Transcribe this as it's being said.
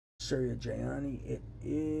Surya Jayani. It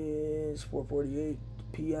is 4:48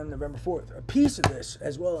 p.m. November 4th. A piece of this,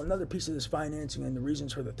 as well, another piece of this financing and the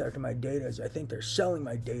reasons for the theft of my data is I think they're selling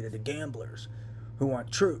my data to gamblers who want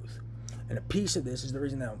truth. And a piece of this is the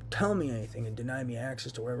reason they don't tell me anything and deny me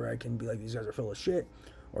access to wherever I can be like, these guys are full of shit,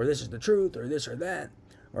 or this is the truth, or this or that,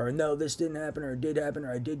 or no, this didn't happen, or it did happen,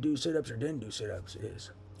 or I did do sit-ups, or didn't do sit-ups,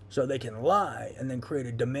 is. So they can lie and then create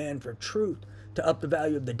a demand for truth to up the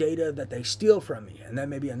value of the data that they steal from me. And that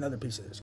may be another piece of this.